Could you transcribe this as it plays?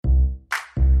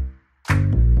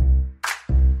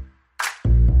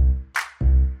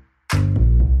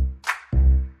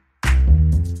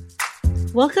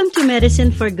Welcome to Medicine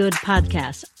for Good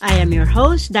podcast. I am your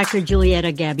host, Dr.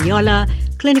 Julieta Gabiola,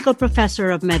 clinical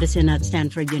professor of medicine at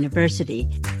Stanford University.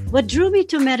 What drew me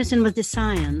to medicine was the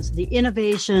science, the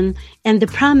innovation, and the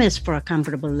promise for a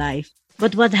comfortable life.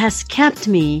 But what has kept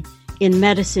me in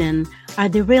medicine are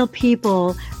the real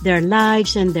people, their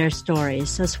lives, and their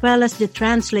stories, as well as the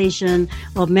translation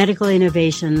of medical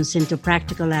innovations into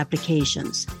practical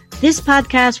applications. This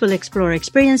podcast will explore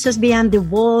experiences beyond the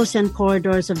walls and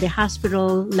corridors of the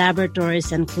hospital,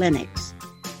 laboratories, and clinics.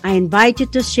 I invite you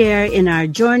to share in our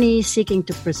journey seeking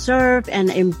to preserve and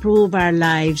improve our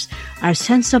lives, our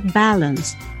sense of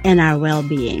balance, and our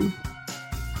well-being.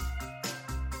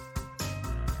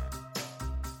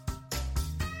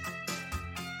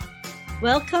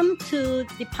 Welcome to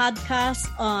the podcast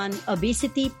on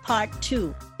obesity part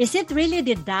 2. Is it really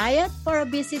the diet for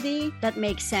obesity that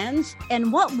makes sense?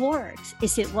 And what works?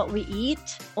 Is it what we eat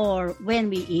or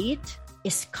when we eat?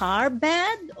 Is carb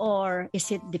bad or is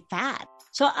it the fat?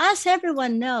 So as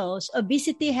everyone knows,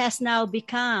 obesity has now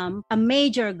become a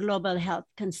major global health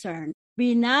concern.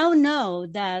 We now know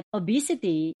that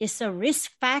obesity is a risk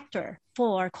factor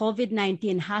for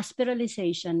COVID-19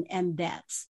 hospitalization and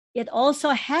deaths. It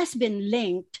also has been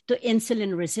linked to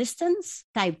insulin resistance,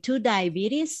 type 2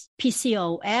 diabetes,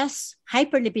 PCOS,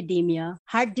 hyperlipidemia,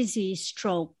 heart disease,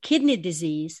 stroke, kidney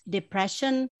disease,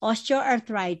 depression,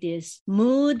 osteoarthritis,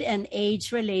 mood and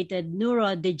age-related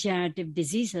neurodegenerative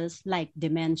diseases like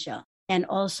dementia, and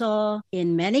also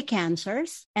in many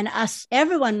cancers. And as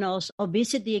everyone knows,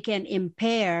 obesity can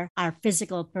impair our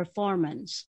physical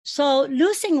performance. So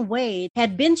losing weight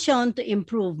had been shown to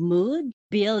improve mood,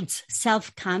 builds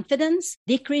self-confidence,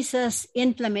 decreases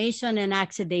inflammation and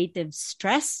oxidative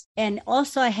stress, and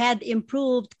also had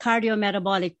improved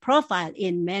cardiometabolic profile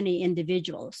in many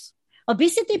individuals.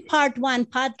 Obesity Part 1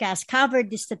 podcast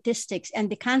covered the statistics and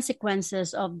the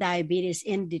consequences of diabetes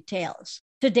in details.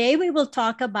 Today, we will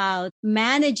talk about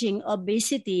managing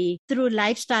obesity through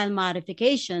lifestyle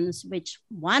modifications, which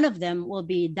one of them will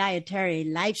be dietary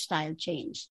lifestyle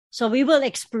change. So we will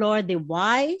explore the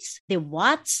whys, the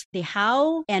whats, the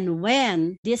how, and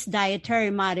when these dietary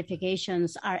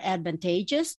modifications are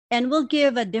advantageous. And we'll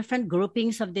give a different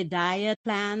groupings of the diet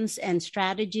plans and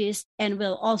strategies. And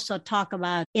we'll also talk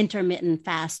about intermittent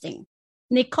fasting.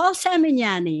 Nicole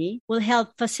Samignani will help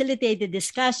facilitate the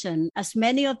discussion. As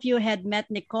many of you had met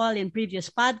Nicole in previous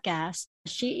podcasts,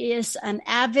 she is an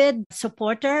avid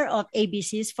supporter of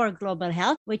ABCs for Global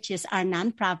Health, which is our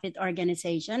nonprofit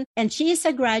organization. And she is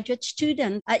a graduate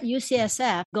student at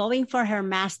UCSF going for her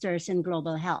master's in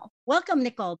global health. Welcome,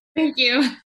 Nicole. Thank you.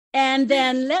 And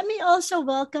then let me also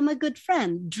welcome a good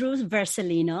friend, Drew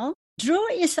Versalino. Drew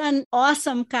is an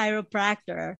awesome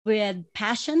chiropractor with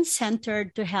passion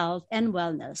centered to health and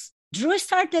wellness. Drew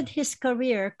started his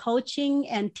career coaching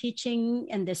and teaching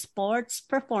in the sports,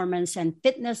 performance, and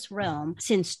fitness realm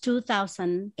since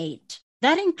 2008.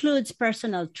 That includes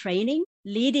personal training,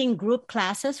 leading group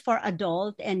classes for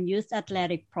adult and youth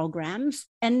athletic programs,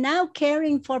 and now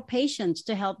caring for patients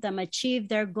to help them achieve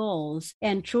their goals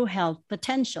and true health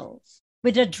potentials.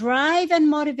 With a drive and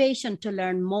motivation to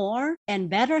learn more and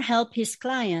better help his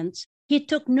clients, he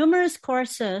took numerous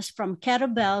courses from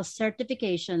kettlebell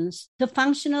certifications to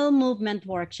functional movement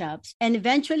workshops and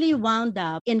eventually wound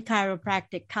up in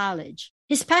chiropractic college.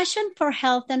 His passion for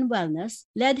health and wellness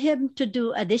led him to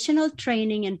do additional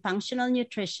training in functional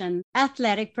nutrition,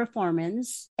 athletic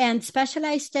performance, and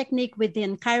specialized technique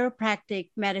within chiropractic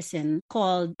medicine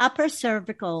called upper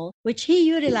cervical, which he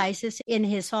utilizes in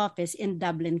his office in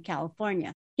Dublin,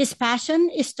 California. His passion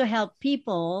is to help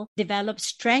people develop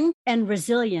strength and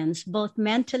resilience, both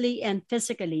mentally and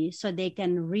physically, so they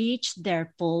can reach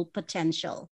their full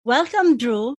potential. Welcome,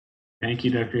 Drew. Thank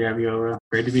you, Dr. Gabiola.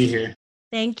 Great to be here.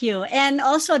 Thank you. And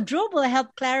also, Drew will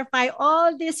help clarify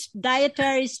all these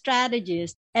dietary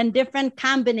strategies and different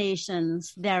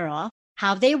combinations thereof,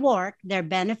 how they work, their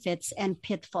benefits, and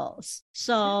pitfalls.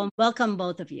 So welcome,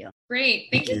 both of you. Great.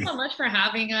 Thank you so much for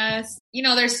having us. You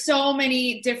know, there's so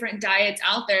many different diets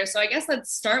out there. So I guess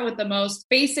let's start with the most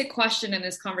basic question in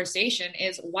this conversation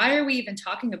is, why are we even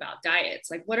talking about diets?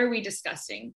 Like, what are we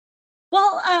discussing?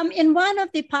 Well, in one of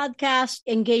the podcast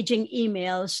engaging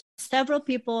emails, several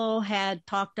people had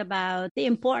talked about the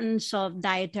importance of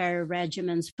dietary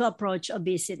regimens to approach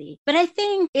obesity. But I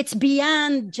think it's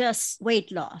beyond just weight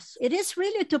loss. It is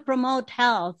really to promote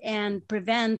health and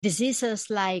prevent diseases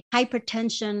like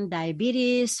hypertension,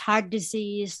 diabetes, heart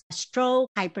disease, stroke,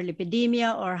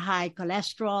 hyperlipidemia or high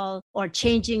cholesterol, or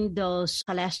changing those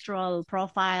cholesterol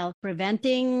profile,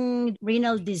 preventing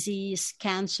renal disease,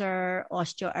 cancer,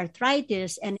 osteoarthritis,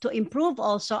 and to improve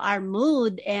also our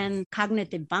mood and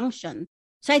cognitive function.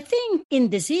 So I think in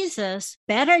diseases,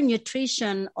 better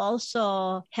nutrition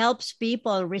also helps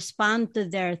people respond to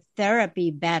their therapy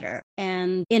better.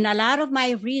 And in a lot of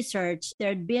my research, there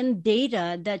had been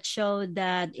data that showed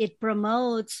that it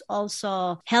promotes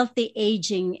also healthy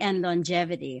aging and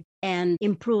longevity and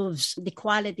improves the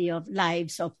quality of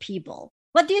lives of people.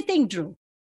 What do you think, Drew?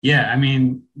 Yeah, I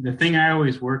mean, the thing I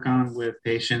always work on with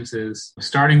patients is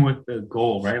starting with the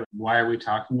goal, right? Why are we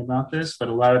talking about this? But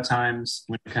a lot of times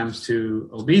when it comes to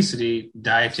obesity,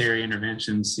 dietary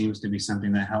intervention seems to be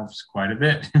something that helps quite a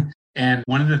bit. And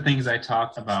one of the things I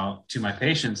talk about to my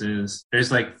patients is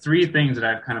there's like three things that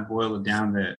I've kind of boiled it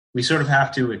down that we sort of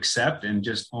have to accept and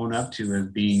just own up to as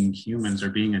being humans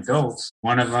or being adults.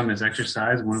 One of them is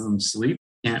exercise. One of them is sleep.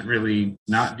 Can't really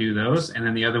not do those. And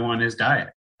then the other one is diet.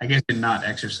 I guess not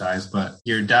exercise, but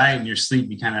your diet and your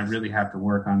sleep, you kind of really have to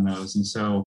work on those. And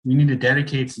so we need to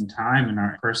dedicate some time in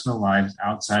our personal lives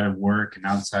outside of work and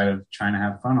outside of trying to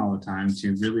have fun all the time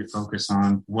to really focus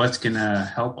on what's going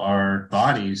to help our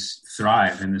bodies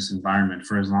thrive in this environment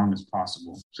for as long as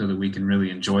possible so that we can really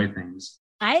enjoy things.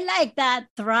 I like that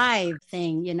thrive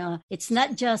thing, it's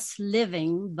not just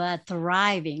living, but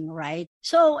thriving, right?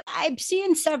 So I've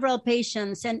seen several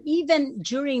patients, and even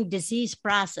during disease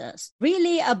process,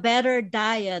 really a better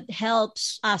diet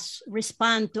helps us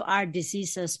respond to our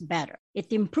diseases better.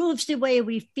 It improves the way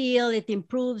we feel. It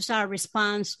improves our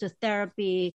response to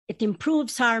therapy. It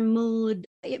improves our mood.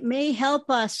 It may help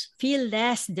us feel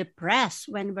less depressed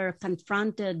when we're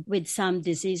confronted with some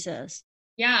diseases.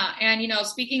 Yeah. And,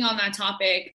 speaking on that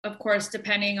topic, of course,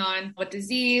 depending on what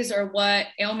disease or what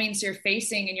ailments you're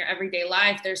facing in your everyday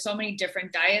life, there's so many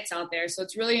different diets out there. So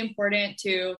it's really important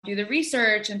to do the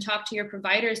research and talk to your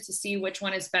providers to see which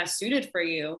one is best suited for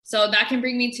you. So that can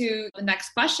bring me to the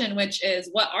next question, which is,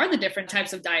 what are the different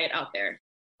types of diet out there?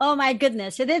 Oh my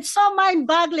goodness. And it's so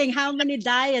mind-boggling how many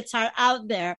diets are out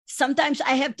there. Sometimes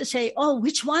I have to say,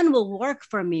 which one will work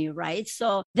for me, right?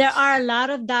 So there are a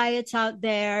lot of diets out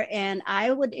there, and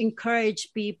I would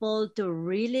encourage people to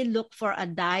really look for a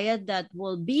diet that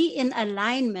will be in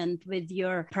alignment with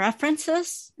your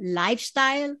preferences,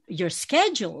 lifestyle, your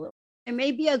schedule. It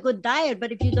may be a good diet,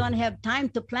 but if you don't have time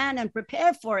to plan and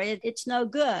prepare for it, it's no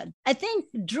good. I think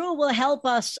Drew will help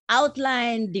us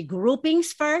outline the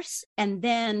groupings first, and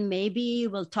then maybe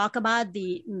we'll talk about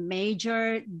the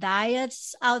major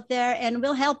diets out there, and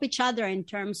we'll help each other in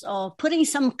terms of putting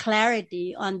some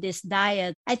clarity on this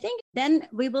diet. I think then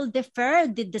we will defer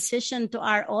the decision to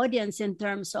our audience in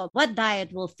terms of what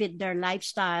diet will fit their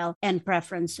lifestyle and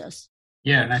preferences.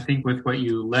 Yeah, and I think with what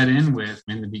you led in with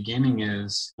in the beginning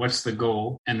is what's the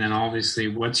goal? And then obviously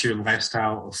what's your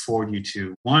lifestyle afford you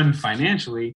to? One,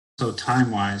 financially, so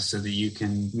time-wise, so that you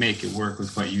can make it work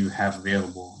with what you have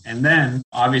available. And then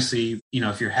obviously,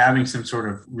 if you're having some sort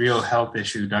of real health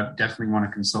issue, definitely want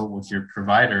to consult with your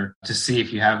provider to see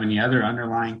if you have any other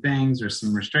underlying things or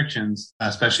some restrictions,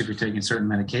 especially if you're taking certain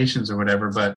medications or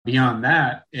whatever. But beyond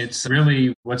that, it's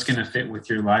really what's going to fit with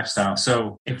your lifestyle.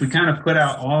 So if we kind of put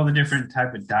out all the different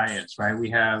type of diets, right, we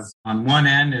have on one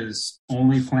end is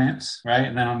only plants, right?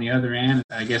 And then on the other end,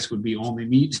 I guess would be only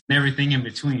meat and everything in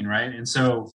between, right? And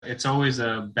so it's always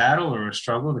a battle or a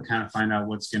struggle to kind of find out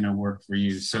what's going to work for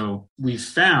you. So we've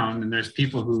found, and there's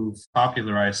people who've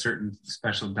popularized certain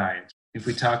special diets. If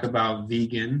we talk about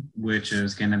vegan, which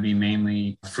is going to be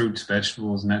mainly fruits,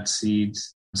 vegetables, nuts,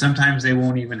 seeds, sometimes they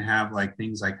won't even have like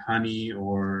things like honey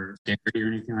or dairy or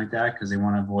anything like that because they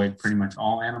want to avoid pretty much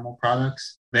all animal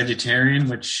products. Vegetarian,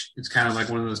 which is kind of like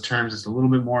one of those terms that's a little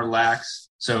bit more lax.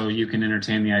 So you can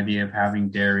entertain the idea of having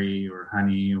dairy or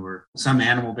honey or some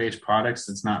animal-based products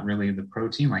that's not really the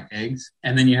protein, like eggs.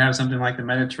 And then you have something like the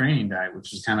Mediterranean diet,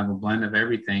 which is kind of a blend of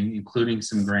everything, including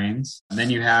some grains. And then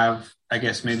you have, I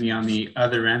guess maybe on the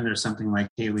other end, there's something like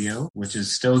paleo, which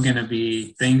is still going to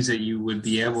be things that you would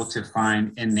be able to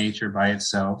find in nature by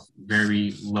itself,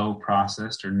 very low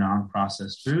processed or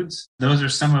non-processed foods. Those are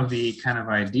some of the kind of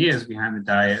ideas behind the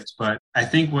diets. But I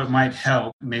think what might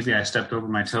help, maybe I stepped over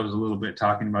my toes a little bit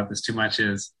talking about this too much,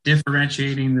 is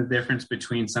differentiating the difference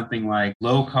between something like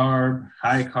low carb,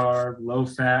 low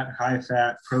fat, high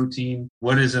fat, protein.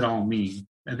 What does it all mean?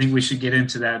 I think we should get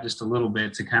into that just a little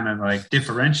bit to kind of like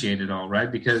differentiate it all,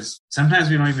 right? Because sometimes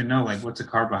we don't even know like what's a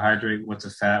carbohydrate, what's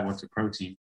a fat, what's a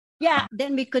protein. Yeah,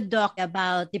 then we could talk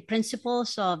about the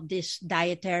principles of these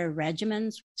dietary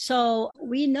regimens. So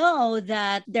we know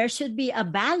that there should be a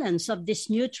balance of these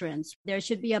nutrients. There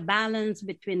should be a balance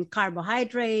between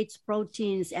carbohydrates,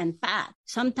 proteins, and fat.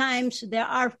 Sometimes there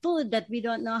are food that we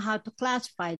don't know how to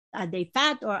classify. Are they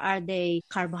fat or are they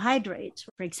carbohydrates?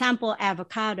 For example,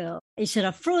 avocado. Is it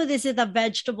a fruit? Is it a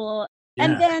vegetable? Yeah.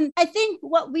 And then I think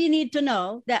what we need to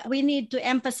know, that we need to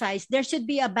emphasize, there should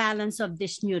be a balance of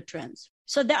these nutrients.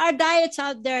 So there are diets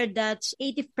out there that's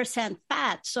 80%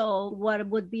 fat. So what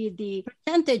would be the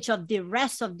percentage of the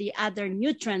rest of the other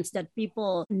nutrients that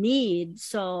people need?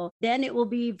 So then it will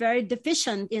be very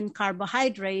deficient in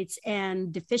carbohydrates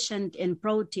and deficient in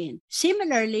protein.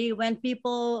 Similarly, when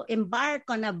people embark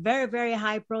on a very, very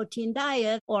high protein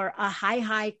diet or a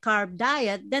high carb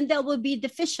diet, then they will be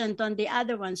deficient on the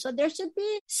other one. So there should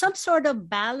be some sort of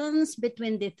balance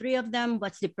between the three of them.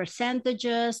 What's the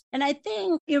percentages? And I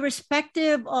think irrespective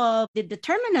of the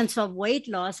determinants of weight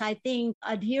loss, I think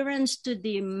adherence to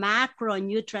the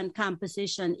macronutrient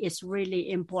composition is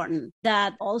really important.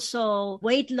 That also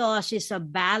weight loss is a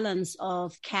balance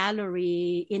of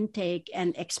calorie intake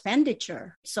and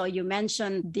expenditure. So you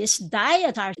mentioned this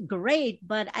diet are great,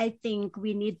 but I think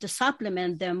we need to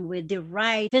supplement them with the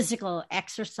right physical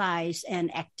exercise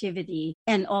and activity,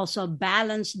 and also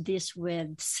balance this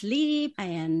with sleep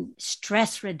and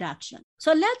stress reduction.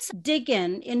 So let's dig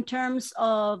in terms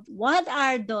of what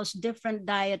are those different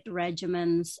diet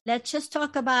regimens. Let's just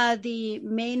talk about the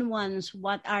main ones.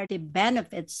 What are the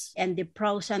benefits and the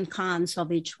pros and cons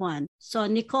of each one? So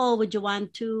Nicole, would you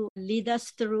want to lead us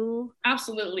through?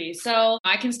 Absolutely. So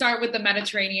I can start with the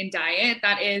Mediterranean diet.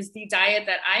 That is the diet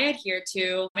that I adhere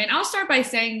to. And I'll start by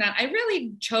saying that I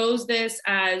really chose this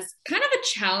as kind of a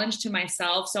challenge to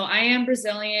myself. So I am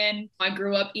Brazilian. I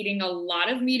grew up eating a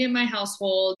lot of meat in my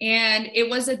household, and it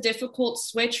was a difficult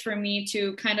switch for me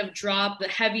to kind of drop the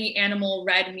heavy animal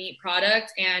red meat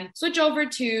product and switch over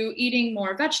to eating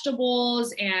more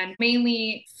vegetables and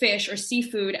mainly fish or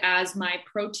seafood as my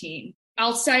protein.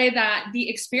 I'll say that the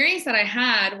experience that I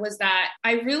had was that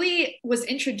I really was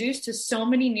introduced to so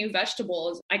many new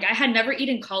vegetables. Like I had never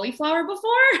eaten cauliflower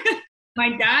before.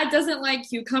 My dad doesn't like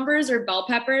cucumbers or bell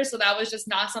peppers, so that was just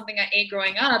not something I ate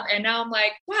growing up. And now I'm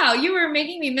like, wow, you were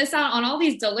making me miss out on all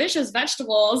these delicious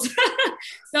vegetables.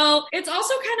 So it's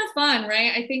also kind of fun,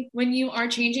 right? I think when you are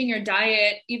changing your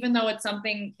diet, even though it's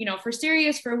something, for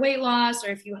serious, for weight loss,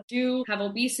 or if you do have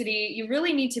obesity, you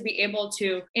really need to be able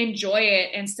to enjoy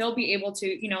it and still be able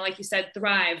to, like you said,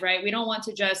 thrive, right? We don't want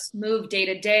to just move day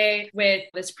to day with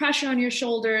this pressure on your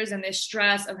shoulders and this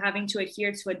stress of having to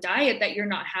adhere to a diet that you're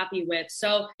not happy with.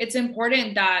 So it's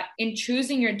important that in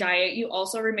choosing your diet, you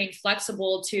also remain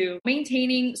flexible to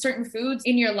maintaining certain foods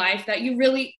in your life that you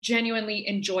really genuinely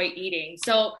enjoy eating.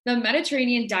 So the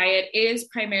Mediterranean diet is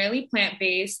primarily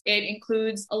plant-based. It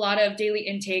includes a lot of daily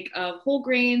intake of whole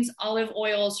grains, olive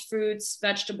oils, fruits,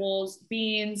 vegetables,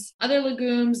 beans, other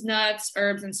legumes, nuts,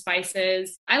 herbs, and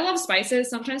spices. I love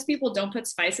spices. Sometimes people don't put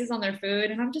spices on their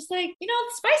food, and I'm just like,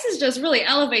 spices just really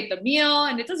elevate the meal,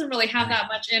 and it doesn't really have that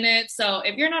much in it. So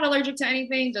if you're not allergic to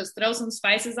anything, just throw some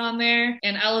spices on there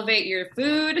and elevate your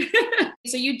food.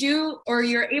 So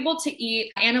you're able to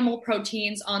eat animal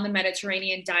proteins on the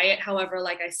Mediterranean diet. However,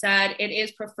 like I said, it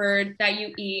is preferred that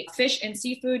you eat fish and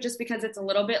seafood just because it's a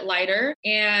little bit lighter,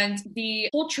 and the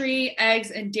poultry,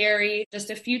 eggs, and dairy just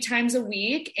a few times a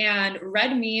week. And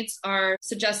red meats are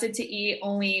suggested to eat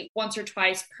only once or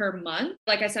twice per month.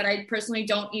 Like I said, I personally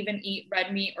don't even eat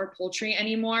red meat or poultry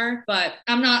anymore, but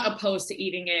I'm not opposed to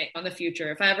eating it in the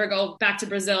future. If I ever go back to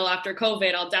Brazil after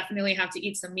COVID, I'll definitely have to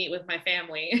eat some meat with my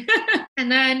family.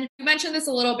 And then you mentioned this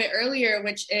a little bit earlier,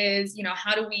 which is,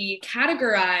 how do we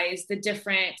categorize the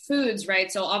different foods,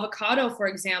 right? So avocado, for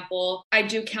example, I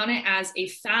do count it as a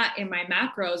fat in my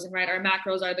macros, and right, our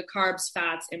macros are the carbs,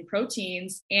 fats, and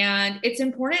proteins. And it's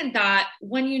important that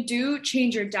when you do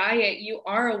change your diet, you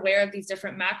are aware of these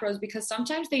different macros because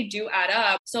sometimes they do add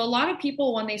up. So a lot of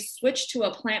people, when they switch to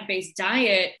a plant-based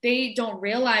diet, they don't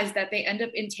realize that they end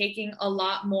up taking a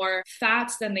lot more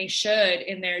fats than they should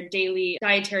in their daily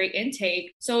dietary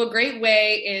intake. So a great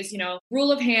way is,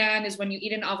 rule of hand is when you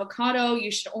eat an avocado, you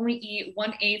should only eat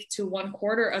 1/8 to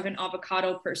 1/4 of an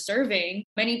avocado per serving.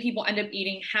 Many people end up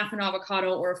eating half an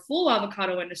avocado or a full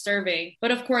avocado in a serving.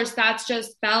 But of course, that's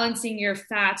just balancing your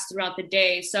fats throughout the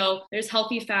day. So there's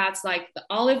healthy fats like the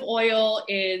olive oil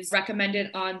is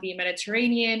recommended on the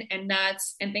Mediterranean, and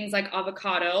nuts and things like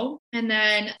avocado. And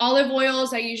then olive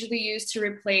oils I usually use to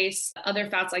replace other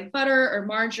fats like butter or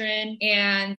margarine,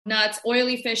 and nuts,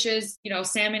 oily fishes.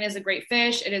 Salmon is a great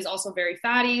fish. It is also very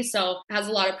fatty. So it has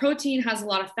a lot of protein, has a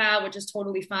lot of fat, which is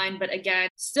totally fine. But again,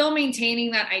 still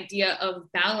maintaining that idea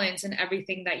of balance in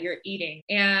everything that you're eating.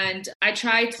 And I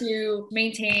try to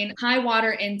maintain high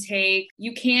water intake.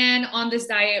 You can, on this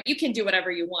diet, you can do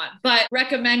whatever you want, but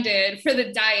recommended for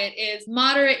the diet is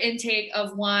moderate intake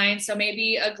of wine. So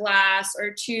maybe a glass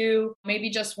or two to maybe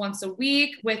just once a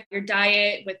week with your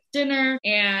diet, with dinner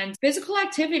and physical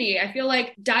activity. I feel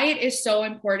like diet is so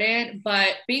important, but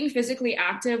being physically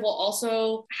active will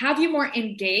also have you more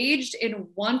engaged in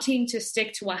wanting to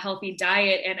stick to a healthy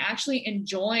diet and actually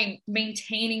enjoying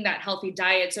maintaining that healthy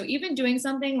diet. So even doing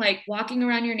something like walking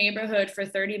around your neighborhood for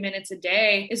 30 minutes a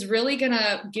day is really going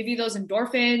to give you those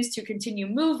endorphins to continue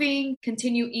moving,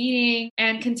 continue eating,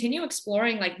 and continue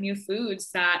exploring like new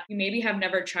foods that you maybe have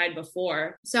never tried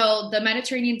before. So the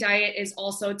Mediterranean diet is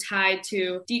also tied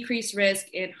to decreased risk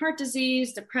in heart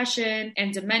disease, depression,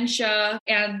 and dementia.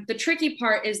 And the tricky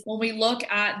part is when we look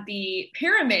at the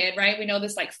pyramid, right? We know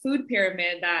this like food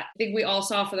pyramid that I think we all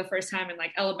saw for the first time in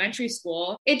like elementary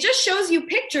school. It just shows you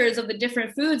pictures of the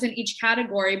different foods in each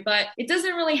category, but it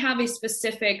doesn't really have a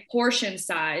specific portion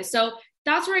size. So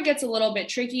that's where it gets a little bit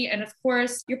tricky. And of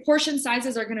course, your portion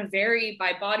sizes are going to vary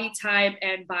by body type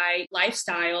and by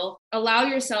lifestyle. Allow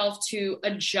yourself to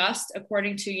adjust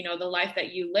according to, the life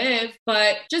that you live,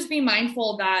 but just be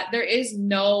mindful that there is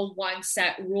no one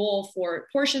set rule for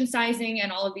portion sizing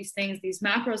and all of these things, these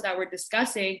macros that we're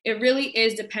discussing. It really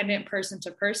is dependent person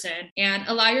to person, and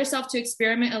allow yourself to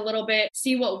experiment a little bit,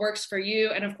 see what works for you.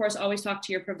 And of course, always talk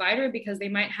to your provider because they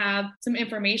might have some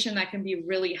information that can be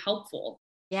really helpful.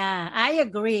 Yeah, I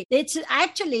agree. It's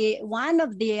actually one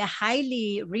of the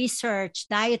highly researched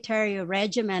dietary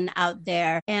regimen out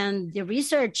there. And the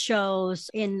research shows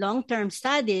in long-term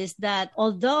studies that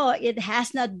although it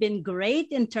has not been great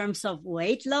in terms of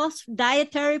weight loss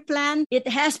dietary plan, it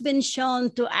has been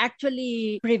shown to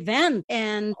actually prevent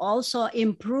and also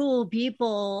improve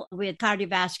people with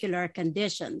cardiovascular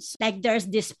conditions. Like there's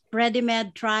this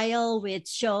Predimed trial, which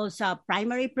shows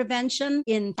primary prevention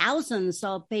in thousands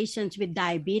of patients with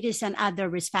diabetes and other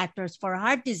risk factors for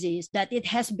heart disease, that it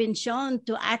has been shown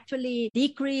to actually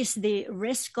decrease the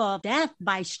risk of death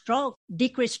by stroke,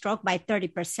 decrease stroke by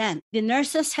 30%. The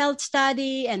Nurses' Health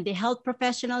Study and the health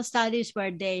professional studies where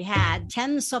they had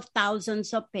tens of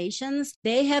thousands of patients,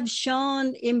 they have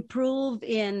shown improve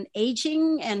in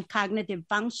aging and cognitive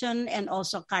function and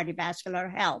also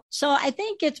cardiovascular health. So I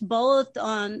think it's both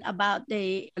on about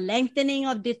the lengthening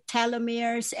of the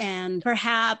telomeres and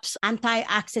perhaps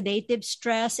anti-oxidative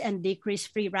stress and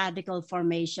decreased free radical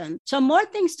formation. So more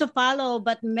things to follow,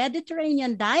 but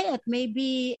Mediterranean diet may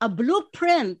be a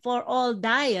blueprint for all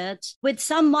diets with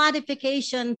some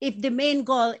modification if the main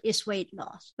goal is weight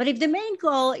loss. But if the main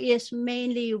goal is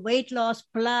mainly weight loss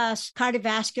plus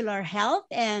cardiovascular health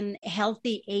and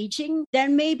healthy aging,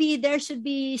 then maybe there should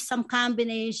be some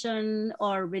combination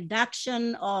or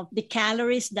reduction of the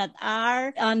calories that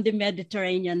are on the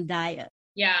Mediterranean diet.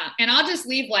 Yeah. And I'll just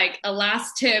leave like a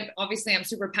last tip. Obviously, I'm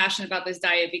super passionate about this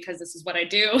diet because this is what I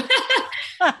do.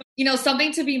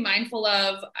 Something to be mindful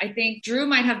of, I think Drew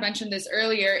might have mentioned this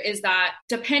earlier, is that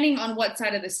depending on what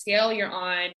side of the scale you're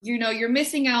on, you're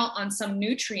missing out on some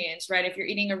nutrients, right? If you're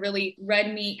eating a really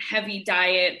red meat heavy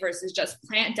diet versus just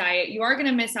plant diet, you are going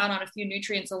to miss out on a few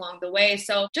nutrients along the way.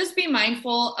 So just be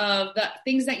mindful of the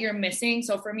things that you're missing.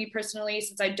 So for me personally,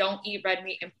 since I don't eat red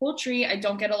meat and poultry, I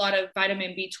don't get a lot of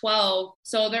vitamin B12.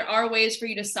 So there are ways for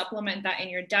you to supplement that in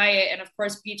your diet. And of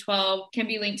course, B12 can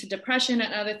be linked to depression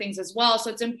and other things as well. So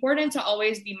it's important to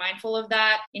always be mindful of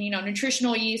that. And,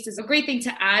 nutritional yeast is a great thing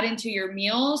to add into your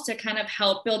meals to kind of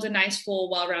help build a nice, full,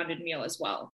 well-rounded meal as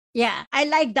well. Yeah, I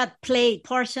like that plate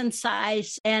portion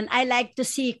size, and I like to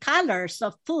see colors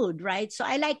of food, right? So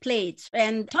I like plates.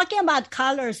 And talking about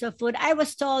colors of food, I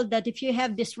was told that if you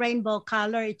have this rainbow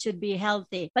color, it should be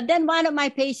healthy. But then one of my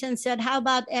patients said, how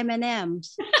about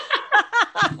M&Ms?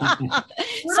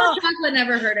 Chocolate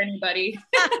never hurt anybody.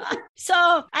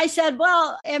 So I said,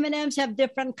 well, M&Ms have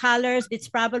different colors. It's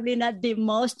probably not the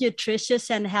most nutritious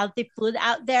and healthy food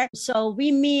out there. So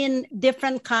we mean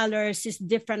different colors is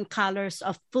different colors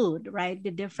of food, right? The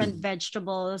different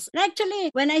vegetables. And actually,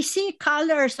 when I see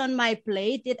colors on my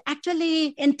plate, it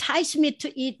actually entices me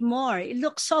to eat more. It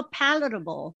looks so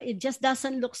palatable. It just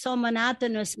doesn't look so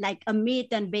monotonous like a meat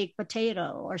and baked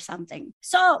potato or something.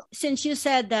 So since you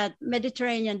said that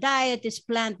Mediterranean diet is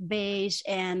plant-based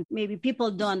and maybe people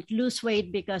don't lose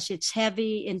weight because it's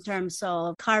heavy in terms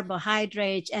of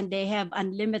carbohydrates and they have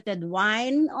unlimited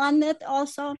wine on it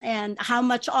also, and how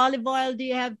much olive oil do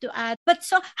you have to add? But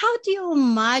so how do you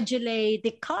modulate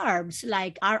the carbs?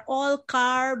 Like, are all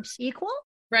carbs equal?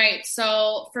 Right.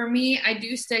 So for me, I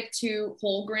do stick to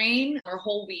whole grain or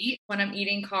whole wheat when I'm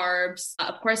eating carbs.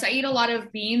 Of course, I eat a lot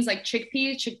of beans like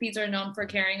chickpeas. Chickpeas are known for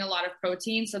carrying a lot of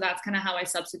protein. So that's kind of how I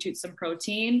substitute some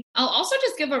protein. I'll also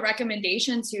just give a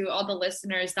recommendation to all the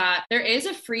listeners that there is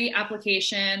a free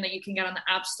application that you can get on the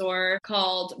App Store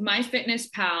called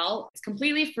MyFitnessPal. It's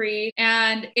completely free.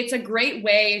 And it's a great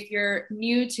way if you're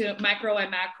new to micro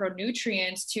and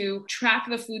macronutrients to track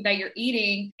the food that you're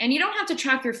eating. And you don't have to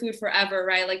track your food forever,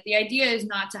 right? Like the idea is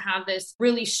not to have this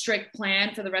really strict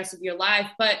plan for the rest of your life,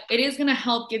 but it is going to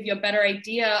help give you a better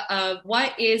idea of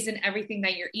what is in everything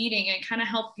that you're eating and kind of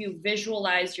help you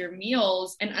visualize your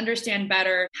meals and understand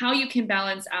better how you can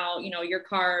balance out, your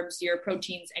carbs, your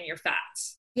proteins, and your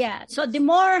fats. Yeah. So the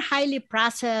more highly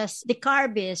processed the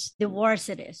carb is, the worse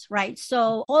it is, right?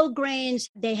 So whole grains,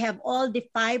 they have all the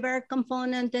fiber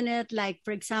component in it, like,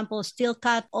 for example, steel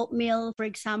cut oatmeal, for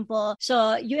example.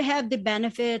 So you have the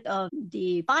benefit of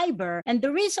the fiber. And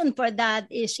the reason for that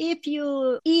is if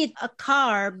you eat a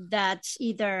carb that's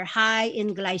either high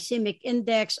in glycemic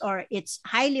index or it's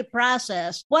highly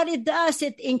processed, what it does,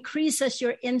 it increases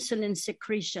your insulin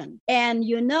secretion. And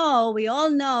we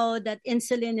all know that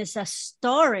insulin is a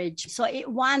storage. So it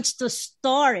wants to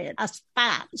store it as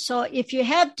fat. So if you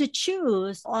have to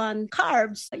choose on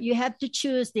carbs, you have to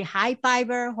choose the high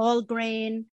fiber, whole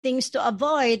grain. Things to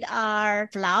avoid are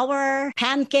flour,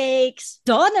 pancakes,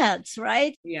 donuts,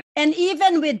 right? Yeah. And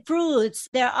even with fruits,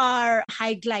 there are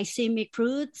high glycemic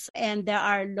fruits and there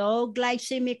are low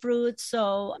glycemic fruits.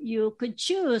 So you could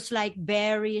choose like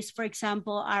berries, for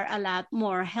example, are a lot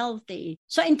more healthy.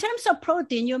 So in terms of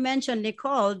protein, you mentioned,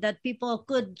 Nicole, that people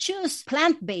could choose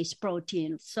plant-based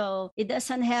protein. So it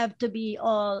doesn't have to be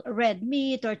all red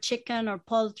meat or chicken or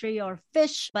poultry or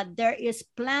fish, but there is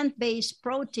plant-based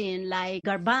protein like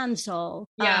garbanzo.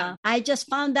 Yeah. I just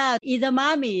found out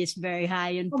edamame is very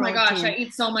high in protein. Oh my gosh, I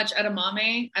eat so much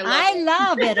edamame. I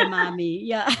love edamame.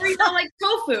 Yeah. Like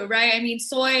tofu, right? I mean,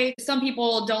 soy, some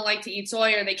people don't like to eat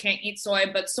soy or they can't eat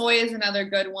soy, but soy is another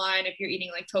good one if you're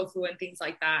eating like tofu and things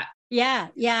like that. Yeah,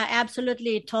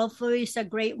 absolutely. Tofu is a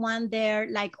great one there.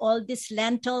 Like all these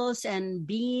lentils and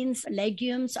beans,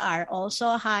 legumes are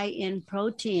also high in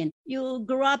protein. You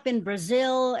grew up in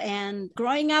Brazil, and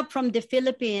growing up from the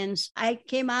Philippines, I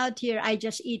came out here, I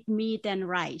just eat meat and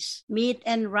rice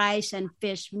and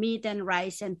fish, meat and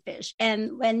rice and fish.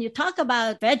 And when you talk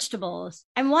about vegetables,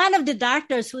 I'm one of the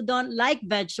doctors who don't like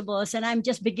vegetables, and I'm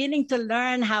just beginning to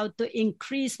learn how to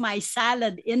increase my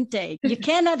salad intake. You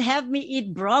cannot have me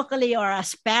eat broccoli or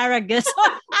asparagus.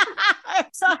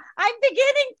 So I'm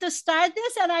beginning to start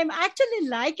this, and I'm actually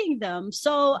liking them.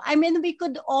 So, we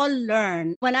could all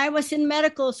learn. When I was in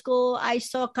medical school, I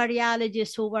saw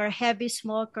cardiologists who were heavy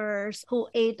smokers, who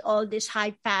ate all these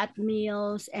high fat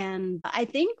meals. And I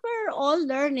think we're all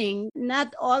learning.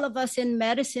 Not all of us in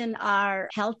medicine are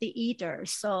healthy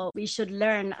eaters. So we should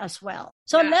learn as well.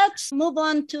 So let's move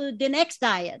on to the next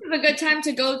diet. It's a good time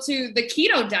to go to the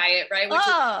keto diet, right? Which is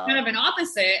kind of an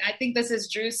opposite. I think this is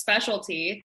Drew's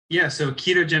specialty. Yeah, so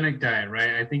ketogenic diet,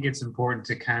 right? I think it's important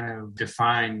to kind of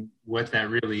define what that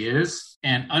really is.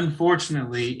 And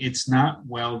unfortunately, it's not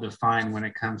well defined when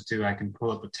it comes to, I can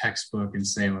pull up a textbook and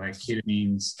say like keto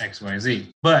means X, Y, Z.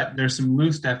 But there's some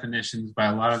loose definitions by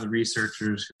a lot of the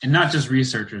researchers, and not just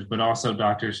researchers, but also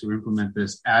doctors who implement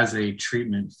this as a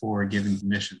treatment for given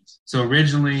conditions. So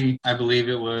originally, I believe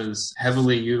it was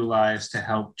heavily utilized to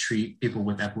help treat people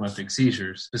with epileptic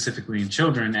seizures, specifically in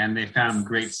children, and they found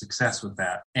great success with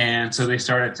that. And so they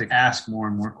started to ask more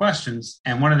and more questions.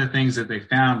 And one of the things that they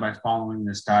found by following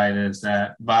this diet is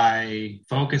that by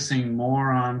focusing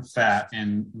more on fat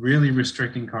and really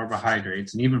restricting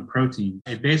carbohydrates and even protein,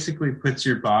 it basically puts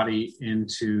your body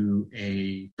into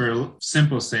for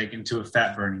simple sake, into a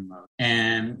fat burning mode.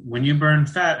 And when you burn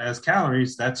fat as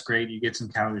calories, that's great. You get some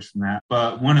calories from that.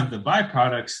 But one of the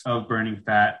byproducts of burning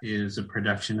fat is the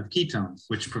production of ketones,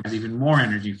 which provides even more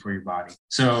energy for your body.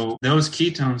 So those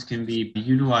ketones can be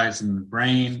utilized in the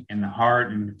brain, in the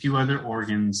heart, and a few other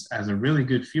organs as a really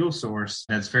good fuel source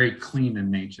that's very clean in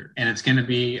nature. And it's going to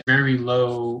be very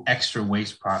low extra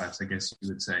waste products, I guess you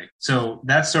would say. So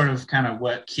that's sort of kind of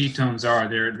what ketones are.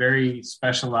 They're a very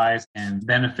specialized and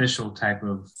beneficial type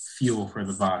of fuel for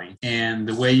the body. And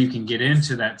the way you can get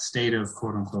into that state of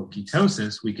quote unquote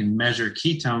ketosis, we can measure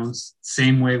ketones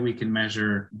same way we can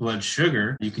measure blood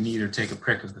sugar. You can either take a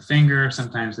prick of the finger,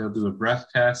 sometimes they'll do a breath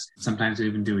test, sometimes they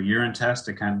even do a urine test,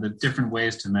 to kind of the different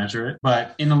ways to measure it.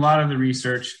 But in a lot of the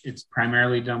research, it's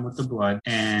primarily done done with the blood,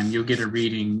 and you'll get a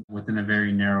reading within a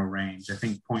very narrow range. I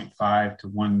think 0.5 to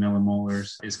 1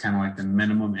 millimolars is kind of like the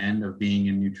minimum end of being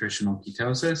in nutritional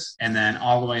ketosis. And then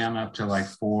all the way on up to like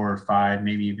 4 or 5,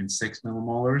 maybe even 6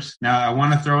 millimolars. Now, I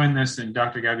want to throw in this, and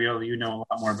Dr. Gabriela, you know a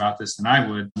lot more about this than I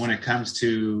would. When it comes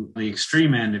to the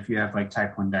extreme end, if you have like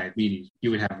type 1 diabetes,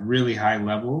 you would have really high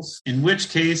levels, in which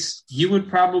case you would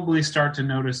probably start to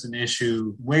notice an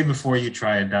issue way before you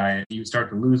try a diet. You start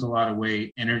to lose a lot of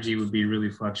weight. Energy would be really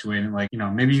fluctuating. Like,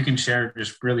 maybe you can share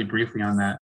just really briefly on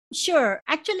that. Sure.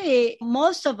 Actually,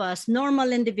 most of us,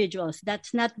 normal individuals,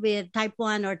 that's not with type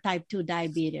 1 or type 2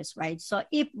 diabetes, right? So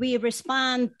if we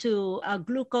respond to a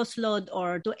glucose load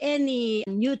or to any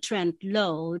nutrient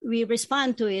load, we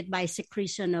respond to it by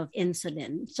secretion of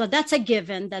insulin. So that's a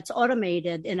given, that's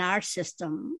automated in our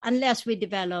system, unless we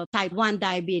develop type 1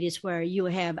 diabetes where you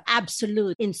have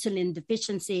absolute insulin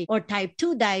deficiency, or type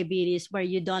 2 diabetes where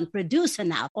you don't produce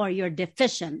enough or you're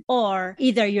deficient, or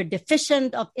either you're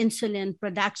deficient of insulin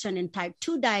production in type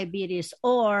 2 diabetes,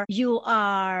 or you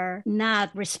are not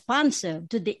responsive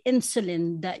to the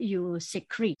insulin that you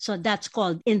secrete. So that's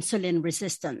called insulin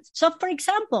resistance. So for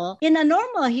example, in a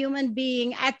normal human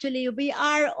being, actually we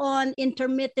are on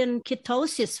intermittent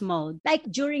ketosis mode. Like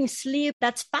during sleep,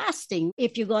 that's fasting.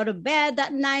 If you go to bed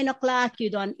at 9 o'clock, you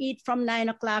don't eat from 9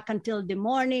 o'clock until the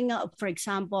morning, for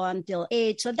example, until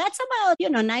 8. So that's about,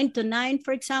 9 to 9,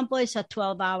 for example, is a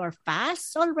 12-hour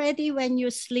fast already when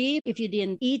you sleep, if you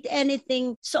didn't eat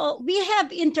anything. So we have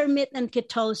intermittent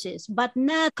ketosis, but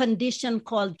not condition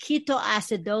called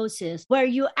ketoacidosis, where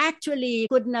you actually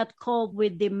could not cope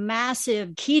with the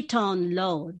massive ketone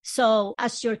load. So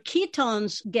as your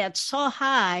ketones get so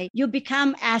high, you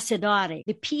become acidotic.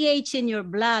 The pH in your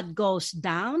blood goes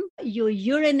down. You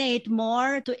urinate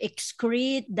more to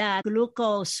excrete that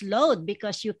glucose load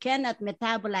because you cannot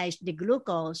metabolize the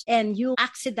glucose, and you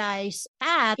oxidize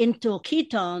fat into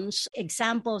ketones.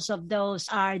 Examples of those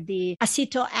are the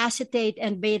acetoacetate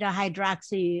and beta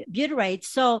hydroxybutyrate.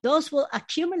 So those will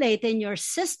accumulate in your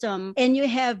system, and you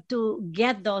have to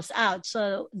get those out.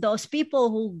 So those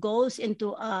people who goes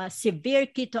into a severe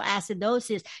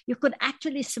ketoacidosis, you could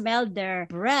actually smell their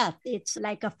breath. It's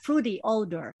like a fruity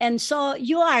odor. And so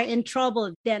you are in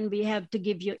trouble. Then we have to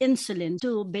give you insulin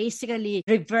to basically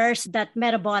reverse that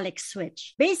metabolic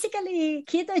switch. Basically,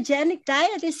 ketogenic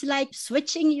diet is like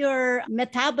switching your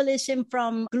metabolism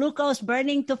from glucose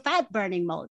burning to fat burning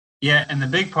mode. Yeah, and the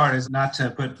big part is not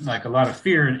to put like a lot of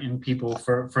fear in people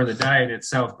for the diet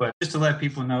itself, but just to let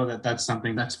people know that that's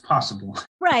something that's possible.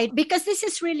 Right, because this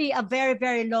is really a very,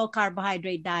 very low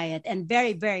carbohydrate diet and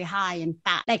very, very high in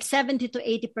fat. Like 70 to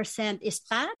 80% is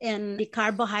fat, and the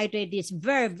carbohydrate is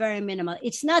very, very minimal.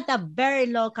 It's not a very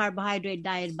low carbohydrate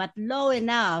diet, but low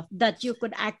enough that you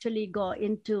could actually go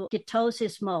into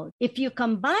ketosis mode. If you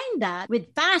combine that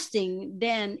with fasting,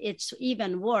 then it's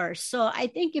even worse. So I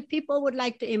think if people would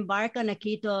like to embark on a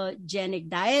ketogenic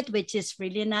diet, which is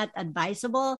really not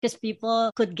advisable because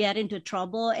people could get into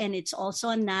trouble, and it's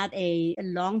also not a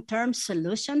long-term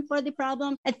solution for the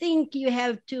problem, I think you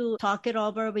have to talk it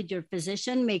over with your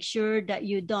physician. Make sure that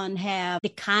you don't have the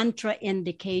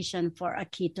contraindication for a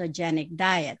ketogenic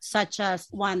diet, such as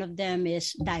one of them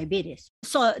is diabetes.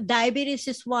 So diabetes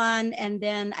is one. And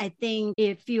then I think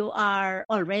if you are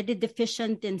already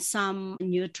deficient in some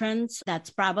nutrients, that's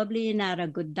probably not a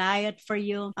good diet for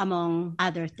you, among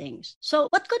other things. So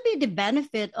what could be the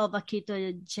benefit of a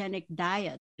ketogenic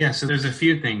diet? Yeah, so there's a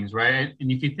few things, right?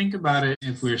 And if you think about it,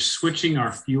 if we're switching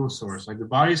our fuel source, like the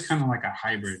body's kind of like a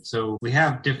hybrid. So we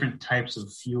have different types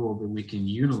of fuel that we can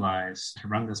utilize to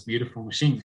run this beautiful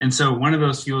machine. And so one of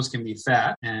those fuels can be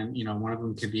fat, and one of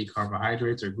them could be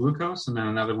carbohydrates or glucose, and then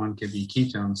another one could be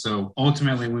ketones. So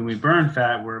ultimately, when we burn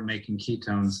fat, we're making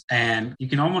ketones, and you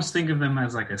can almost think of them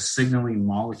as like a signaling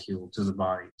molecule to the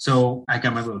body. So I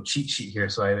got my little cheat sheet here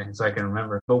so I can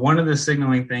remember. But one of the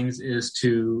signaling things is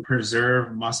to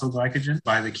preserve muscle glycogen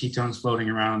by the ketones floating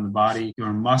around in the body.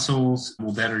 Your muscles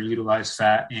will better utilize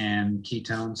fat and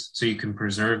ketones so you can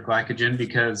preserve glycogen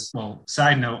because, well,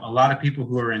 side note, a lot of people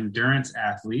who are endurance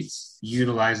athletes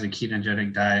utilize a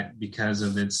ketogenic diet because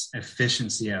of its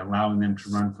efficiency at allowing them to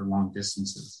run for long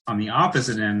distances. On the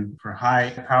opposite end, for high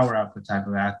power output type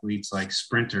of athletes like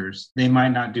sprinters, they might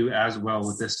not do as well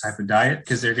with this type of diet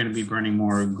because they're going to be burning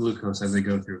more glucose as they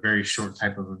go through a very short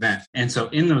type of event. And so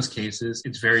in those cases,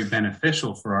 it's very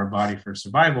beneficial for our body for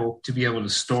survival to be able to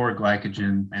store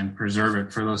glycogen and preserve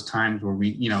it for those times where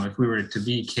we, if we were to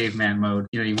be caveman mode,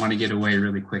 you want to get away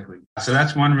really quickly. So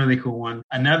that's one really cool one.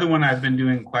 Another one I've been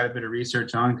doing doing quite a bit of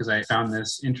research on, because I found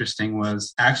this interesting,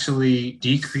 was actually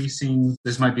decreasing,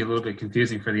 this might be a little bit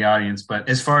confusing for the audience, but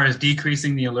as far as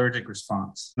decreasing the allergic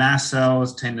response. Mast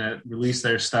cells tend to release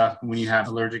their stuff when you have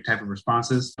allergic type of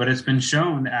responses, but it's been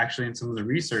shown actually in some of the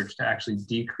research to actually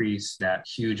decrease that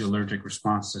huge allergic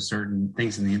response to certain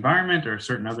things in the environment or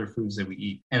certain other foods that we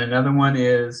eat. And another one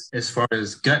is as far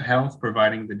as gut health,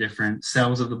 providing the different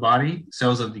cells of the body,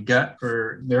 cells of the gut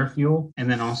for their fuel, and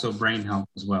then also brain health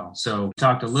as well. So we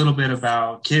talked a little bit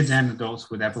about kids and adults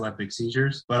with epileptic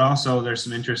seizures, but also there's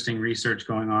some interesting research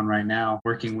going on right now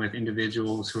working with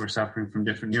individuals who are suffering from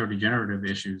different neurodegenerative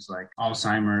issues like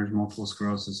Alzheimer's, multiple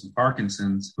sclerosis, and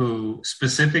Parkinson's, who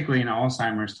specifically in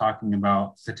Alzheimer's talking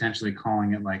about potentially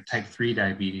calling it like type 3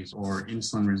 diabetes or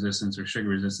insulin resistance or sugar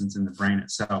resistance in the brain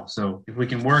itself. So if we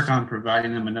can work on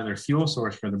providing them another fuel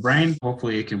source for the brain,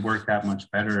 hopefully it can work that much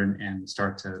better and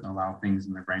start to allow things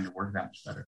in the brain to work that much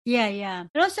better. Yeah.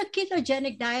 And also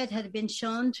ketogenic diet has been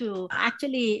shown to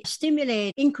actually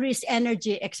stimulate increased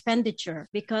energy expenditure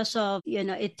because of,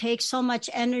 it takes so much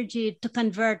energy to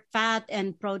convert fat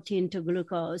and protein to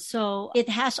glucose. So it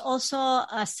has also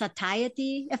a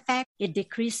satiety effect. It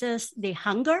decreases the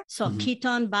hunger. So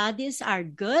ketone bodies are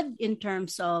good in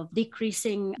terms of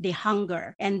decreasing the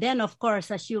hunger. And then, of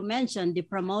course, as you mentioned, the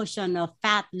promotion of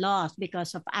fat loss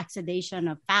because of oxidation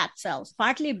of fat cells,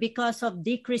 partly because of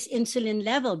decreased insulin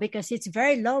level, because it's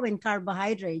very low in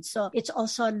carbohydrates. So it's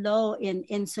also low in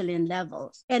insulin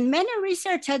levels. And many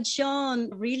research had shown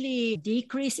really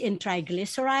decrease in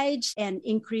triglycerides and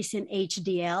increase in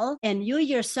HDL. And you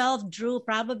yourself, Drew,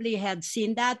 probably had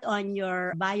seen that on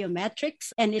your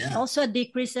biometrics. And it also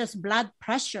decreases blood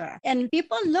pressure. And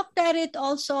people looked at it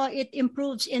also, it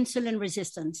improves insulin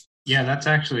resistance. Yeah, that's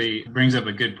actually brings up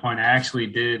a good point. I actually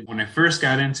did, when I first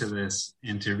got into this,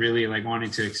 into really like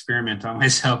wanting to experiment on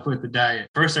myself with the diet.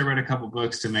 First, I read a couple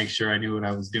books to make sure I knew what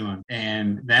I was doing.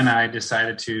 And then I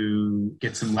decided to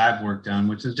get some lab work done,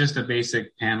 which is just a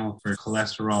basic panel for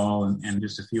cholesterol and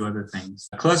just a few other things.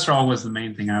 Cholesterol was the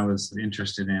main thing I was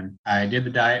interested in. I did the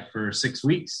diet for 6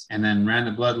 weeks and then ran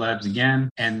the blood labs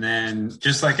again. And then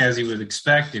just like as you would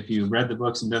expect, if you read the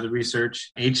books and did the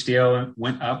research, HDL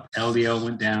went up, LDL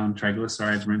went down,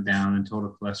 triglycerides went down, and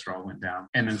total cholesterol went down.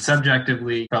 And then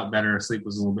subjectively felt better. Sleep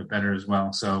was a little bit better as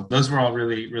well. So those were all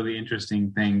really, really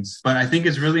interesting things. But I think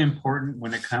it's really important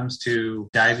when it comes to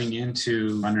diving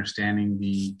into understanding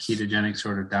the ketogenic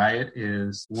sort of diet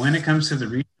is when it comes to the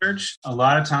research, a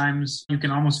lot of times you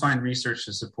can almost find research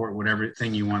to support whatever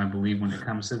thing you want to believe when it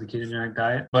comes to the ketogenic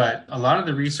diet. But a lot of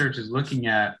the research is looking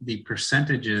at the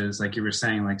percentages, like you were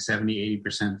saying, like 70,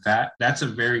 80% fat. That's a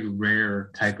very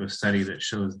rare type of study that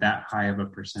shows that high of a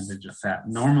percentage of fat.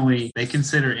 Normally, they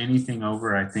consider anything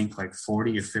over, I think, like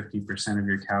 40 or 50% of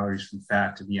your calories from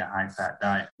fat to be a high-fat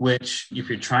diet, which if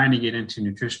you're trying to get into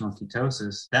nutritional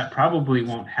ketosis, that probably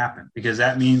won't happen because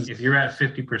that means if you're at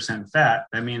 50% fat,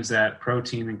 that means that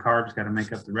protein and carbs got to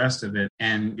make up the rest of it,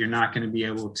 and you're not going to be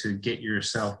able to get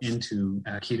yourself into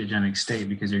a ketogenic state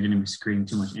because you're going to be secreting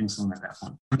too much insulin at that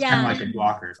point. It's kind of like a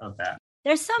blocker of that.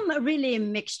 There's some really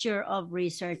mixture of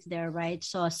research there, right?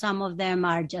 So some of them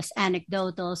are just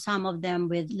anecdotal, some of them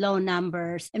with low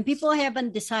numbers. And people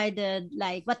haven't decided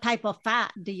like what type of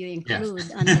fat do you include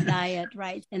on the diet,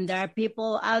 right? And there are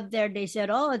people out there, they said,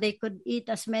 they could eat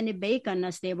as many bacon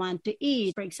as they want to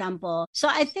eat, for example. So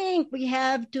I think we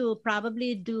have to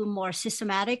probably do more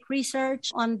systematic research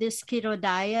on this keto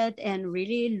diet and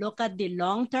really look at the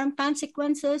long-term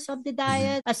consequences of the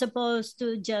diet as opposed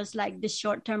to just like the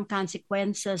short-term consequences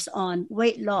on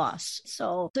weight loss.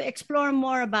 So to explore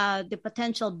more about the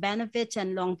potential benefits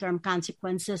and long-term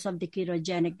consequences of the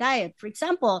ketogenic diet. For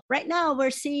example, right now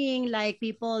we're seeing like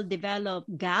people develop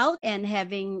gout and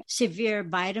having severe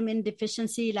vitamin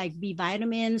deficiency like B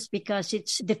vitamins because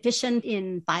it's deficient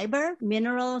in fiber,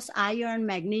 minerals, iron,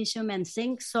 magnesium, and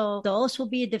zinc. So those will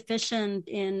be deficient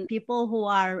in people who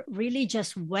are really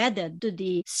just wedded to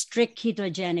the strict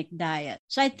ketogenic diet.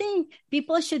 So I think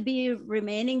people should be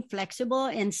remaining flexible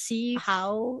and see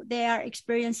how they are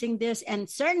experiencing this, and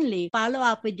certainly follow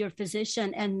up with your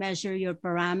physician and measure your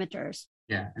parameters.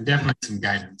 Yeah, and definitely some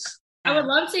guidance. I would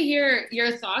love to hear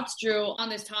your thoughts, Drew, on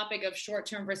this topic of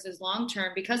short-term versus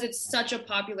long-term, because it's such a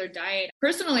popular diet.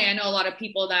 Personally, I know a lot of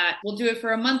people that will do it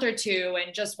for a month or two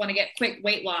and just want to get quick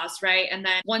weight loss, right? And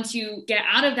then once you get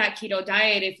out of that keto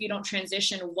diet, if you don't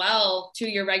transition well to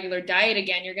your regular diet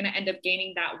again, you're going to end up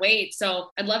gaining that weight.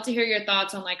 So I'd love to hear your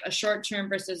thoughts on like a short-term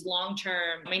versus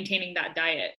long-term maintaining that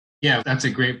diet. Yeah, that's a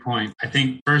great point. I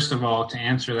think, first of all, to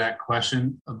answer that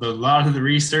question, a lot of the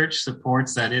research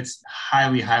supports that it's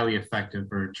highly, highly effective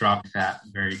for dropping fat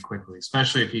very quickly,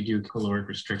 especially if you do caloric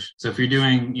restriction. So if you're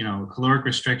doing, caloric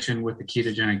restriction with the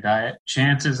ketogenic diet,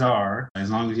 chances are,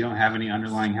 as long as you don't have any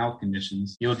underlying health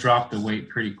conditions, you'll drop the weight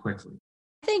pretty quickly.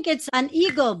 I think it's an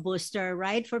ego booster,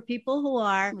 right? For people who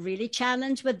are really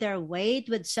challenged with their weight,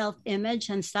 with self-image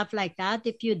and stuff like that.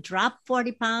 If you drop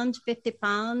 40 pounds, 50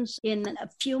 pounds in a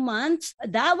few months,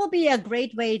 that will be a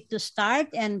great way to start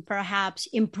and perhaps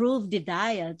improve the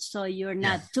diet so you're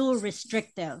not too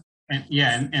restrictive.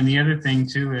 And the other thing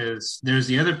too is there's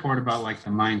the other part about like the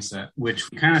mindset,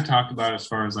 which we kind of talked about as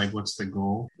far as like what's the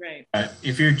goal. Right. But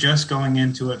if you're just going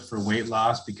into it for weight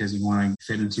loss because you want to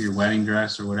fit into your wedding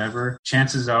dress or whatever,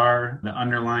 chances are the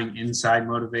underlying inside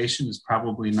motivation is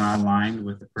probably not aligned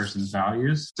with the person's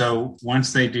values. So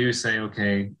once they do say,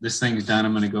 okay, this thing is done,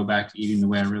 I'm going to go back to eating the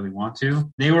way I really want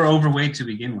to, they were overweight to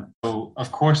begin with. So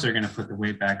of course they're going to put the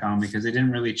weight back on because they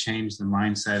didn't really change the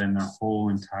mindset and their whole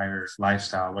entire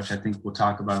lifestyle, which I think we'll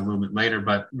talk about a little bit later.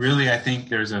 But really, I think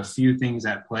there's a few things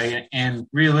at play. And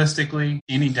realistically,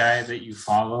 any diet that you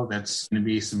follow that's going to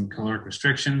be some caloric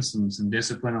restrictions, some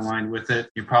discipline aligned with it,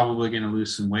 you're probably going to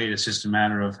lose some weight. It's just a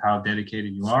matter of how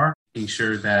dedicated you are. Making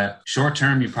sure that short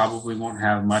term, you probably won't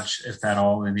have much, if at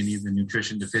all, in any of the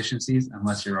nutrition deficiencies,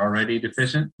 unless you're already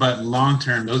deficient. But long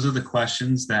term, those are the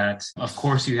questions that, of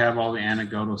course, you have all the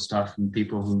anecdotal stuff from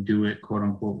people who do it, quote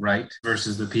unquote, right,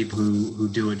 versus the people who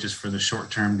do it just for the short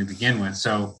term to begin with.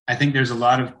 So I think there's a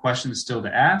lot of questions still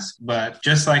to ask. But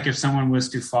just like if someone was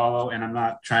to follow, and I'm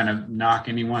not trying to knock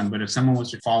anyone, but if someone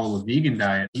was to follow a vegan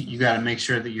diet, you got to make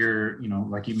sure that you're,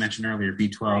 like you mentioned earlier,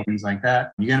 B12, things like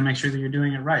that. You got to make sure that you're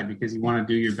doing it right, because you want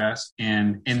to do your best.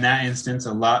 And in that instance,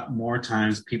 a lot more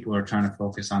times people are trying to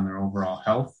focus on their overall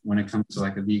health when it comes to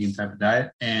like a vegan type of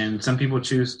diet. And some people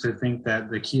choose to think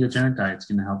that the ketogenic diet is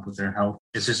going to help with their health.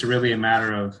 It's just really a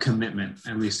matter of commitment,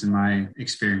 at least in my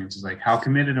experience. Is like, how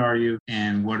committed are you?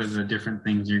 And what are the different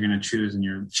things you're going to choose in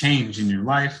your change in your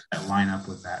life that line up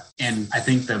with that? And I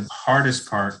think the hardest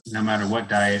part, no matter what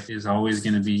diet, is always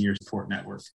going to be your support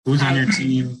network. Who's on your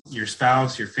team, your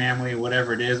spouse, your family,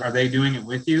 whatever it is. Are they doing it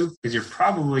with you? Because you're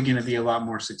probably going to be a lot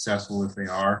more successful if they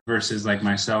are, versus like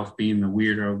myself being the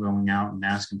weirdo going out and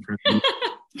asking for things.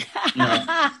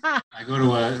 I go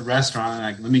to a restaurant and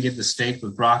like, let me get the steak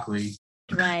with broccoli.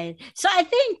 Right. So I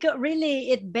think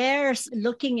really it bears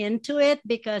looking into it,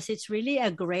 because it's really a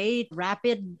great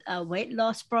rapid weight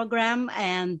loss program.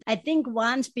 And I think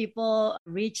once people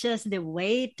reaches the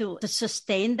way to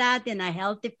sustain that in a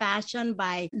healthy fashion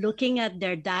by looking at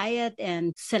their diet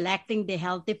and selecting the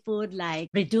healthy food, like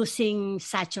reducing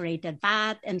saturated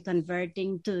fat and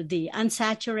converting to the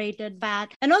unsaturated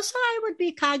fat. And also I would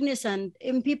be cognizant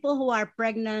in people who are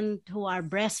pregnant, who are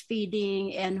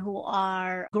breastfeeding, and who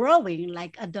are growing, like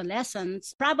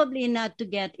adolescents, probably not to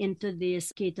get into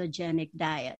this ketogenic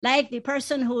diet. Like the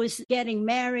person who is getting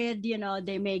married,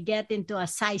 they may get into a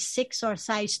size 6 or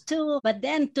size 2, but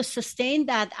then to sustain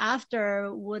that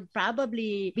after would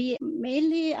probably be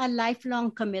mainly a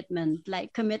lifelong commitment,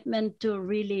 like commitment to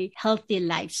really healthy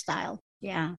lifestyle.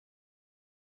 Yeah.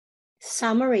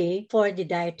 Summary for the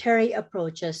dietary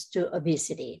approaches to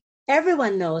obesity.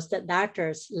 Everyone knows that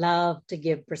doctors love to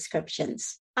give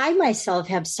prescriptions. I myself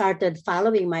have started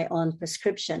following my own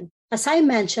prescription. As I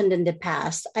mentioned in the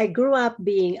past, I grew up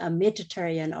being a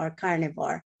meatitarian or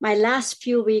carnivore. My last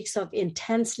few weeks of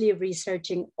intensely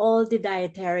researching all the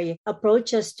dietary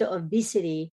approaches to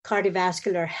obesity,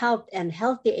 cardiovascular health, and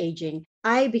healthy aging,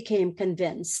 I became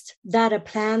convinced that a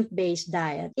plant-based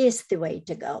diet is the way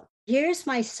to go. Here's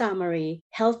my summary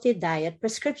healthy diet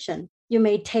prescription. You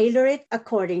may tailor it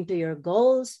according to your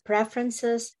goals,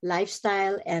 preferences,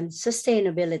 lifestyle, and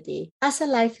sustainability as a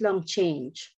lifelong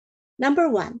change. Number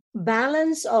 1,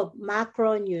 balance of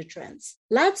macronutrients.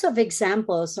 Lots of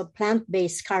examples of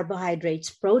plant-based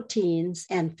carbohydrates, proteins,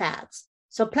 and fats.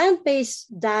 So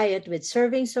plant-based diet with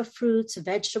servings of fruits,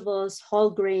 vegetables,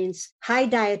 whole grains, high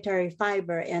dietary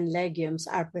fiber, and legumes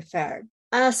are preferred.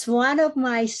 As one of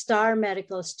my STAR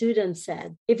medical students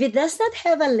said, if it does not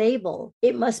have a label,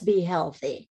 it must be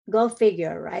healthy. Go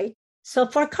figure, right? So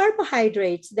for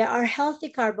carbohydrates, there are healthy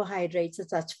carbohydrates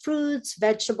such as fruits,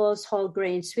 vegetables, whole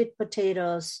grains, sweet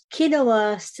potatoes,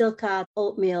 quinoa, steel-cut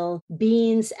oatmeal,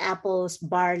 beans, apples,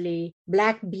 barley,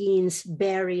 black beans,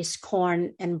 berries,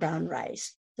 corn, and brown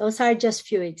rice. Those are just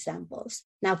few examples.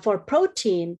 Now for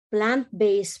protein,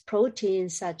 plant-based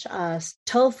proteins such as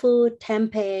tofu,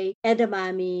 tempeh,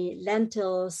 edamame,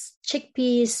 lentils,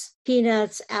 chickpeas,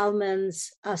 peanuts,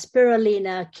 almonds,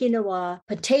 spirulina, quinoa,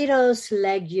 potatoes,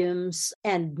 legumes,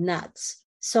 and nuts.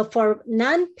 So for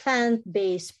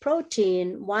non-plant-based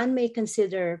protein, one may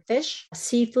consider fish,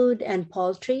 seafood, and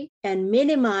poultry, and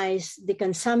minimize the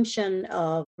consumption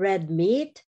of red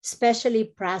meat, especially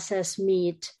processed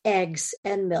meat, eggs,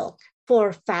 and milk.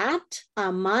 For fat,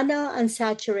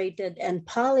 monounsaturated and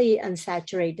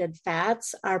polyunsaturated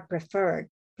fats are preferred.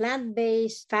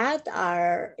 Plant-based fat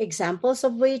are examples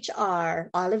of which are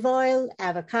olive oil,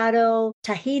 avocado,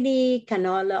 tahini,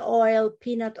 canola oil,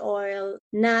 peanut oil,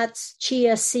 nuts,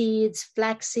 chia seeds,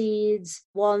 flax seeds,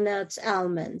 walnuts,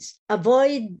 almonds.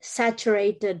 Avoid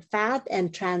saturated fat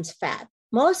and trans fat.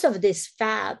 Most of these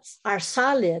fats are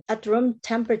solid at room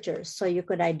temperature, so you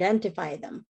could identify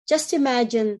them. Just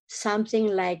imagine something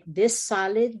like this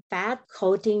solid fat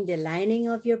coating the lining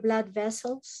of your blood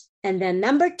vessels. And then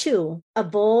number 2,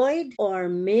 avoid or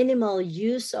minimal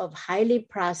use of highly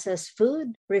processed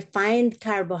food, refined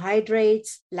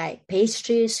carbohydrates like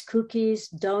pastries, cookies,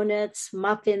 donuts,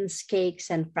 muffins,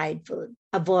 cakes, and fried food.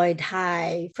 Avoid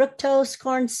high fructose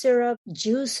corn syrup,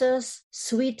 juices,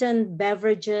 sweetened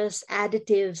beverages,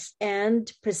 additives,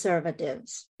 and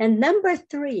preservatives. And number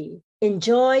 3,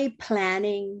 enjoy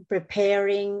planning,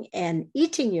 preparing, and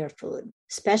eating your food,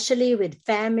 especially with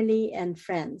family and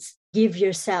friends. Give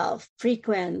yourself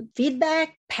frequent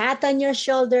feedback, pat on your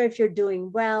shoulder if you're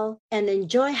doing well, and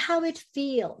enjoy how it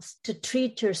feels to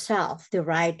treat yourself the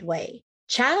right way.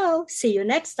 Ciao! See you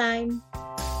next time.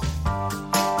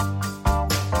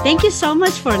 Thank you so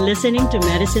much for listening to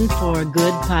Medicine for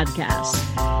Good podcast.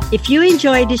 If you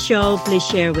enjoyed the show, please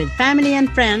share with family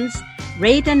and friends.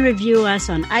 Rate and review us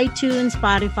on iTunes,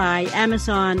 Spotify,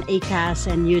 Amazon, Acast,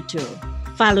 and YouTube.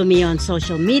 Follow me on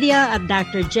social media at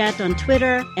Dr. Jet on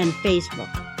Twitter and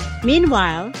Facebook.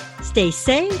 Meanwhile, stay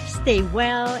safe, stay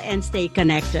well, and stay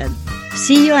connected.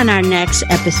 See you on our next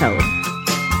episode.